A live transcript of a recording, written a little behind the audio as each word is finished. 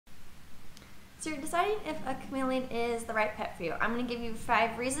So you're deciding if a chameleon is the right pet for you. I'm going to give you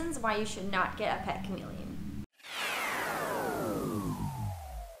 5 reasons why you should not get a pet chameleon.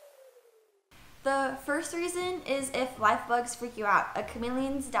 The first reason is if live bugs freak you out. A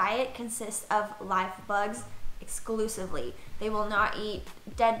chameleon's diet consists of live bugs exclusively. They will not eat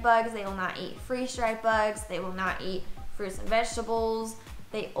dead bugs, they will not eat freeze-dried bugs, they will not eat fruits and vegetables.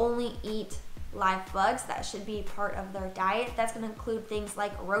 They only eat live bugs. That should be part of their diet. That's going to include things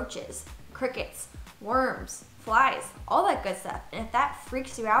like roaches, crickets, worms, flies, all that good stuff. And if that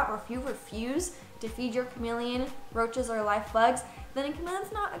freaks you out, or if you refuse to feed your chameleon roaches or live bugs, then a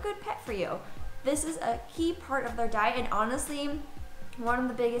chameleon's not a good pet for you. This is a key part of their diet, and honestly, one of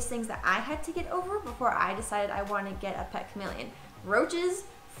the biggest things that I had to get over before I decided I want to get a pet chameleon. Roaches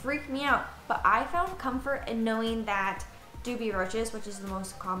freak me out, but I found comfort in knowing that doobie roaches, which is the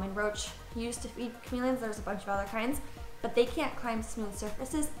most common roach used to feed chameleons, there's a bunch of other kinds, but they can't climb smooth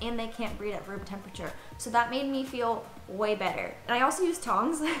surfaces and they can't breed at room temperature. So that made me feel way better. And I also use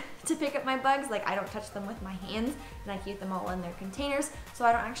tongs to pick up my bugs. Like, I don't touch them with my hands, and I keep them all in their containers, so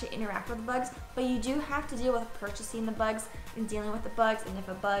I don't actually interact with the bugs. But you do have to deal with purchasing the bugs and dealing with the bugs, and if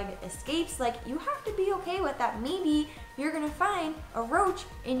a bug escapes, like, you have to be okay with that. Maybe you're gonna find a roach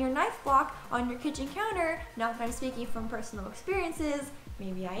in your knife block on your kitchen counter. Not that I'm speaking from personal experiences,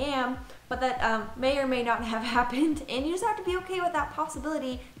 maybe I am, but that may or may not have happened, and you just have to be okay with that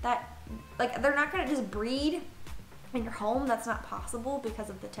possibility that, like, they're not gonna just breed in your home. That's not possible because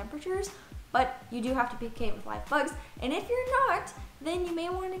of the temperatures, but you do have to be okay with live bugs, and if you're not, then you may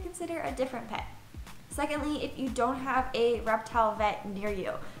want to consider a different pet. Secondly, if you don't have a reptile vet near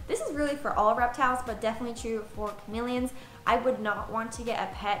you. This is really for all reptiles, but definitely true for chameleons. I would not want to get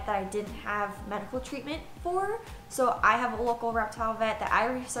a pet that I didn't have medical treatment for. So I have a local reptile vet that I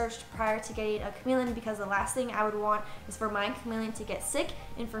researched prior to getting a chameleon, because the last thing I would want is for my chameleon to get sick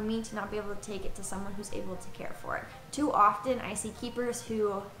and for me to not be able to take it to someone who's able to care for it. Too often I see keepers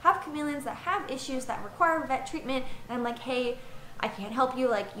who have chameleons that have issues that require vet treatment, and I'm like, hey, I can't help you,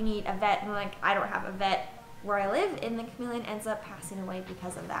 like, you need a vet, and I'm like, I don't have a vet where I live, and the chameleon ends up passing away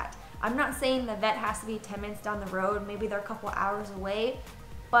because of that. I'm not saying the vet has to be 10 minutes down the road, maybe they're a couple hours away,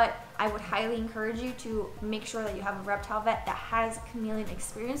 but I would highly encourage you to make sure that you have a reptile vet that has chameleon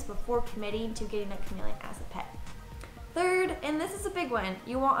experience before committing to getting a chameleon as a pet. Third, and this is a big one,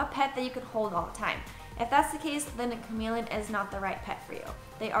 you want a pet that you can hold all the time. If that's the case, then a chameleon is not the right pet for you.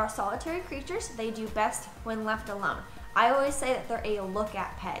 They are solitary creatures. They do best when left alone. I always say that they're a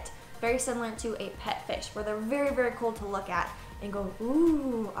look-at pet, very similar to a pet fish, where they're very, very cool to look at and go,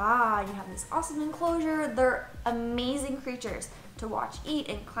 ooh, ah, you have this awesome enclosure. They're amazing creatures to watch eat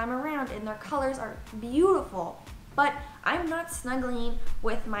and climb around, and their colors are beautiful. But I'm not snuggling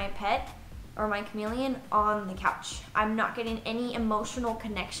with my pet or my chameleon on the couch. I'm not getting any emotional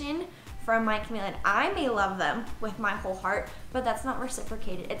connection from my chameleon. I may love them with my whole heart, but that's not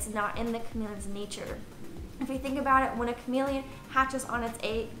reciprocated. It's not in the chameleon's nature. If you think about it, when a chameleon hatches on its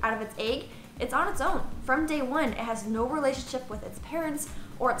egg, out of its egg, it's on its own. From day one, it has no relationship with its parents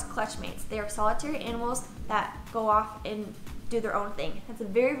or its clutch mates. They are solitary animals that go off and do their own thing. It's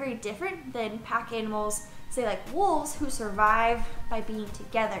very, very different than pack animals, say like wolves, who survive by being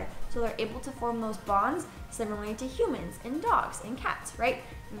together. So they're able to form those bonds similarly to humans and dogs and cats, right?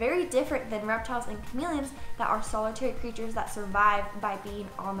 Very different than reptiles and chameleons that are solitary creatures that survive by being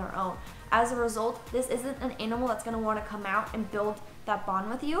on their own. As a result, this isn't an animal that's going to want to come out and build that bond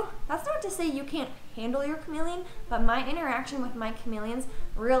with you. That's not to say you can't handle your chameleon, but my interaction with my chameleons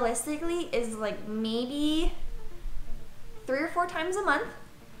realistically is like maybe 3 or 4 times a month.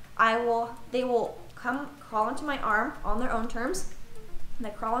 They will come crawl into my arm on their own terms. They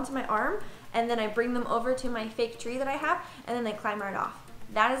crawl into my arm, and then I bring them over to my fake tree that I have, and then they climb right off.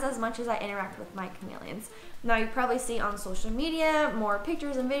 That is as much as I interact with my chameleons. Now, you probably see on social media more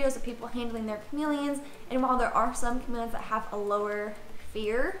pictures and videos of people handling their chameleons, and while there are some chameleons that have a lower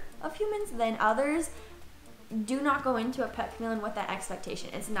fear of humans than others, do not go into a pet chameleon with that expectation.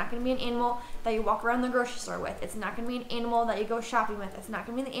 It's not going to be an animal that you walk around the grocery store with. It's not going to be an animal that you go shopping with. It's not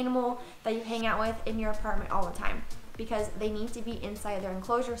going to be the animal that you hang out with in your apartment all the time, because they need to be inside their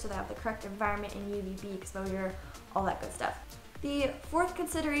enclosure so they have the correct environment and UVB exposure, all that good stuff. The fourth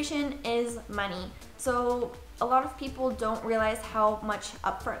consideration is money. So a lot of people don't realize how much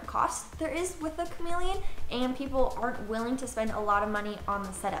upfront cost there is with a chameleon, and people aren't willing to spend a lot of money on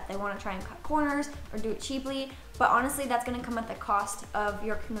the setup. They want to try and cut corners or do it cheaply, but honestly that's going to come at the cost of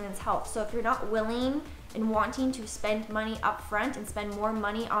your chameleon's health. So if you're not willing and wanting to spend money up front and spend more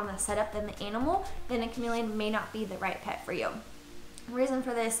money on the setup than the animal, then a chameleon may not be the right pet for you. The reason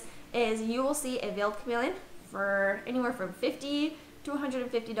for this is you will see a veiled chameleon for anywhere from $50 to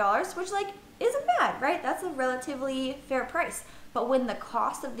 $150, which like isn't bad, right? That's a relatively fair price. But when the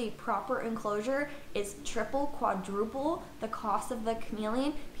cost of the proper enclosure is triple, quadruple the cost of the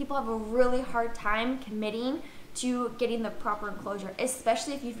chameleon, people have a really hard time committing to getting the proper enclosure,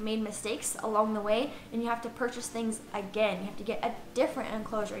 especially if you've made mistakes along the way and you have to purchase things again. You have to get a different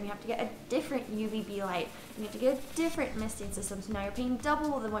enclosure, and you have to get a different UVB light, and you have to get a different misting system. So now you're paying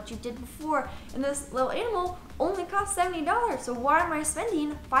double than what you did before, and this little animal only costs $70. So why am I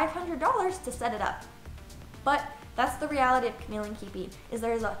spending $500 to set it up? But that's the reality of chameleon keeping, is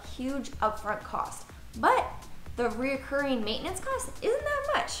there's a huge upfront cost. But the reoccurring maintenance cost isn't that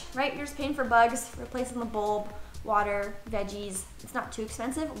much, right? You're just paying for bugs, replacing the bulb, water, veggies. It's not too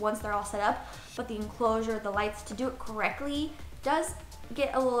expensive once they're all set up, but the enclosure, the lights, to do it correctly does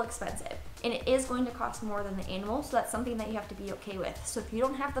get a little expensive, and it is going to cost more than the animal, so that's something that you have to be okay with. So if you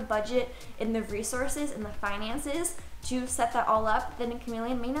don't have the budget and the resources and the finances to set that all up, then a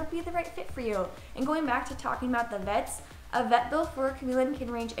chameleon may not be the right fit for you. And going back to talking about the vets, a vet bill for a chameleon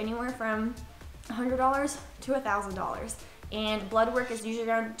can range anywhere from $100 to $1,000, and blood work is usually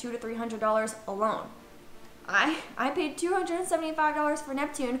around $200 to $300 alone. I paid $275 for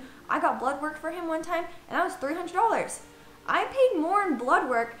Neptune. I got blood work for him one time, and that was $300. I paid more in blood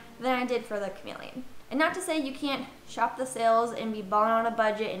work than I did for the chameleon. And not to say you can't shop the sales and be balling on a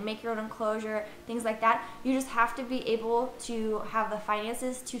budget and make your own enclosure, things like that. You just have to be able to have the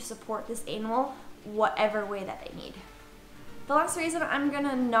finances to support this animal whatever way that they need. The last reason I'm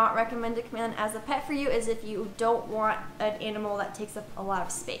gonna not recommend a chameleon as a pet for you is if you don't want an animal that takes up a lot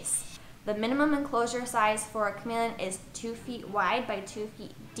of space. The minimum enclosure size for a chameleon is 2 feet wide by 2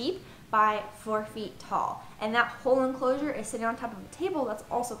 feet deep by 4 feet tall. And that whole enclosure is sitting on top of a table that's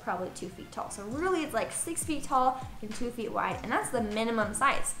also probably 2 feet tall. So really it's like 6 feet tall and 2 feet wide, and that's the minimum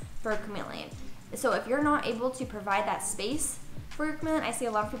size for a chameleon. So if you're not able to provide that space for your chameleon, I see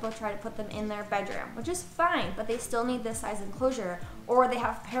a lot of people try to put them in their bedroom, which is fine, but they still need this size enclosure. Or they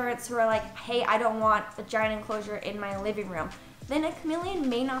have parents who are like, hey, I don't want a giant enclosure in my living room. Then a chameleon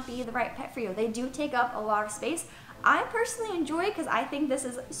may not be the right pet for you. They do take up a lot of space. I personally enjoy it because I think this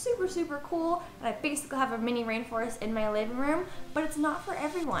is super, super cool, and I basically have a mini rainforest in my living room, but it's not for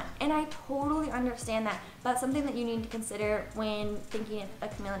everyone, and I totally understand that. That's something that you need to consider when thinking if a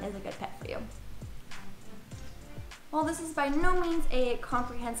chameleon is a good pet for you. While this is by no means a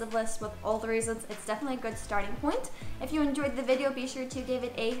comprehensive list with all the reasons, it's definitely a good starting point. If you enjoyed the video, be sure to give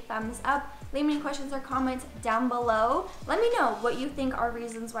it a thumbs up. Leave me any questions or comments down below. Let me know what you think are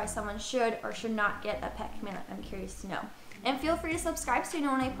reasons why someone should or should not get a pet chameleon. I'm curious to know. And feel free to subscribe so you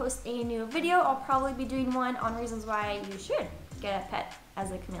know when I post a new video. I'll probably be doing one on reasons why you should get a pet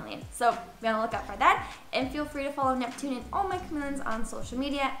as a chameleon. So be on the lookout for that. And feel free to follow Neptune and all my chameleons on social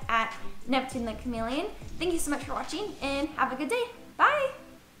media at Neptune the Chameleon. Thank you so much for watching, and have a good day. Bye!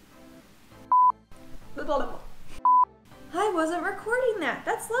 I wasn't recording that.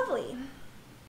 That's lovely.